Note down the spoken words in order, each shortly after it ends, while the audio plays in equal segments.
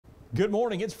Good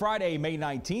morning. It's Friday, May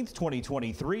 19th,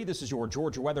 2023. This is your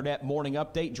Georgia WeatherNet morning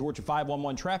update. Georgia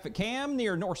 511 traffic cam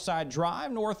near Northside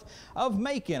Drive, north of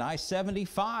Macon.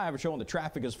 I-75 showing the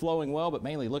traffic is flowing well, but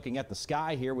mainly looking at the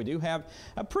sky here. We do have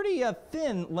a pretty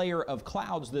thin layer of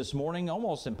clouds this morning,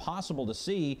 almost impossible to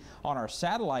see on our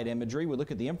satellite imagery. We look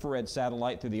at the infrared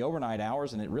satellite through the overnight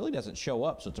hours, and it really doesn't show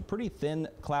up. So it's a pretty thin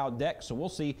cloud deck. So we'll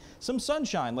see some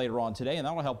sunshine later on today, and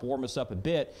that'll help warm us up a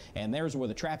bit. And there's where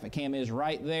the traffic cam is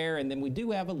right there. And then we do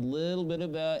have a little bit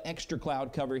of extra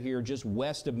cloud cover here just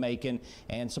west of Macon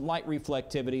and some light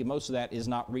reflectivity. Most of that is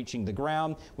not reaching the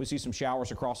ground. We see some showers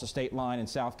across the state line in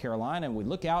South Carolina, and we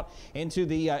look out into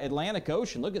the Atlantic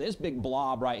Ocean. Look at this big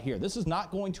blob right here. This is not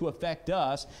going to affect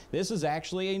us. This is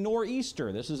actually a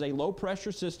nor'easter. This is a low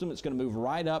pressure system. It's going to move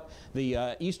right up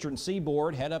the eastern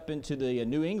seaboard, head up into the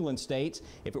New England states.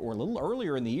 If it were a little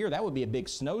earlier in the year, that would be a big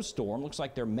snowstorm. Looks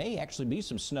like there may actually be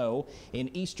some snow in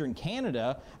eastern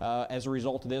Canada as a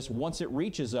result of this once it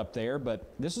reaches up there.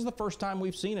 But this is the first time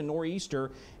we've seen a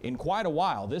nor'easter in quite a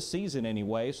while, this season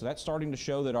anyway. So that's starting to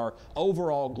show that our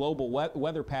overall global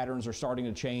weather patterns are starting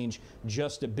to change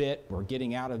just a bit. We're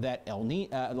getting out of that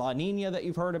La Nina that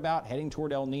you've heard about, heading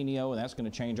toward El Nino, and that's going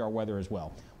to change our weather as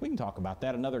well. We can talk about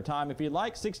that another time if you'd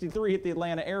like. 63 at the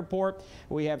Atlanta airport.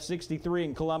 We have 63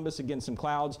 in Columbus. Again, some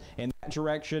clouds in that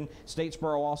direction.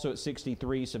 Statesboro also at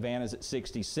 63. Savannah's at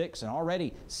 66. And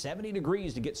already 70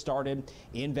 degrees to get started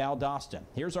in Valdosta.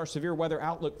 Here's our severe weather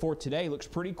outlook for today. Looks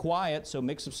pretty quiet, so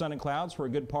mix of sun and clouds for a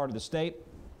good part of the state.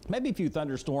 Maybe a few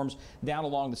thunderstorms down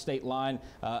along the state line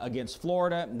against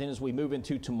Florida. And then as we move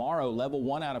into tomorrow, level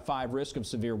 1 out of 5 risk of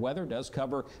severe weather does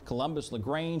cover Columbus,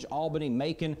 LaGrange, Albany,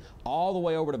 Macon, all the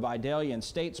way over to Vidalia and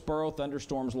Statesboro.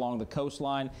 Thunderstorms along the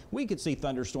coastline. We could see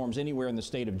thunderstorms anywhere in the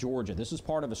state of Georgia. This is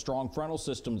part of a strong frontal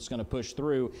system that's going to push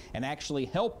through and actually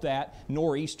help that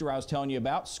nor'easter I was telling you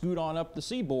about scoot on up the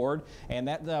seaboard. And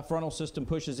that frontal system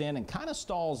pushes in and kind of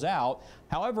stalls out.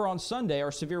 However, on Sunday,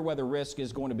 our severe weather risk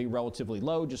is going to be relatively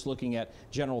low, just looking at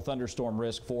general thunderstorm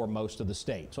risk for most of the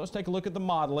state. So let's take a look at the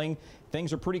modeling.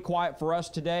 Things are pretty quiet for us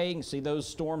today. You can see those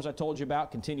storms I told you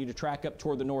about continue to track up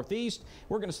toward the northeast.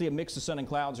 We're going to see a mix of sun and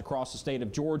clouds across the state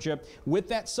of Georgia. With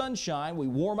that sunshine, we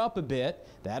warm up a bit.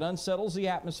 That unsettles the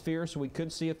atmosphere, so we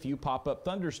could see a few pop-up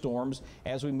thunderstorms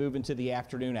as we move into the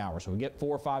afternoon hours. So we get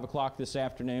 4 or 5 o'clock this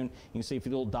afternoon. You can see a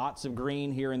few little dots of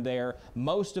green here and there.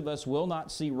 Most of us will not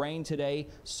see rain today.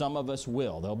 Some of us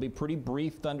will. There'll be pretty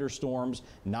brief thunderstorms.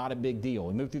 Not a big deal.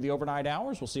 We move through the overnight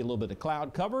hours. We'll see a little bit of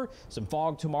cloud cover, some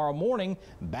fog tomorrow morning.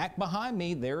 Back behind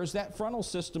me, there's that frontal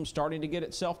system starting to get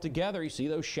itself together. You see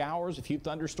those showers, a few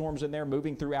thunderstorms in there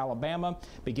moving through Alabama,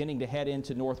 beginning to head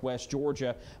into northwest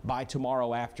Georgia by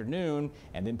tomorrow afternoon,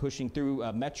 and then pushing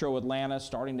through metro Atlanta,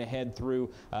 starting to head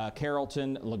through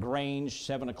Carrollton, LaGrange,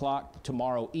 7 o'clock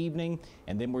tomorrow evening,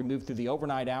 and then we move through the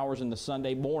overnight hours and the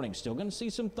Sunday morning. Still going to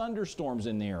see some thunderstorms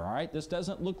in there, all right? This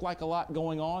doesn't look like a lot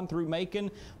going on through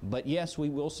Macon, but yes, we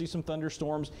will see some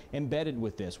thunderstorms embedded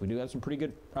with this. We do have some pretty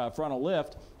good frontal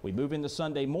lift. We move into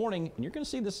Sunday morning, and you're going to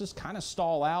see this is kind of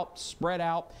stall out, spread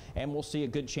out, and we'll see a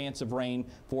good chance of rain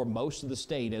for most of the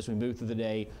state as we move through the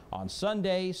day on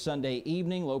Sunday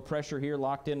evening. Low pressure here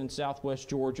locked in southwest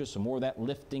Georgia. Some more of that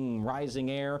lifting, rising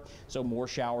air. So more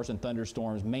showers and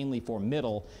thunderstorms, mainly for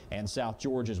middle and south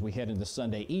Georgia as we head into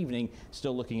Sunday evening.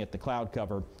 Still looking at the cloud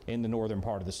cover in the northern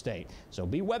part of the state. So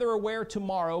be weather aware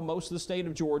tomorrow. Most of the state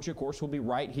of Georgia, of course, will be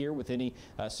right here with any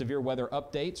severe weather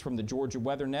updates from the Georgia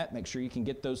WeatherNet. Make sure you can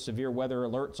get those severe weather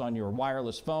alerts on your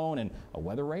wireless phone, and a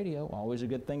weather radio, always a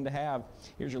good thing to have.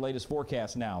 Here's your latest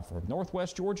forecast now for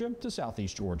northwest Georgia to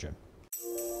southeast Georgia.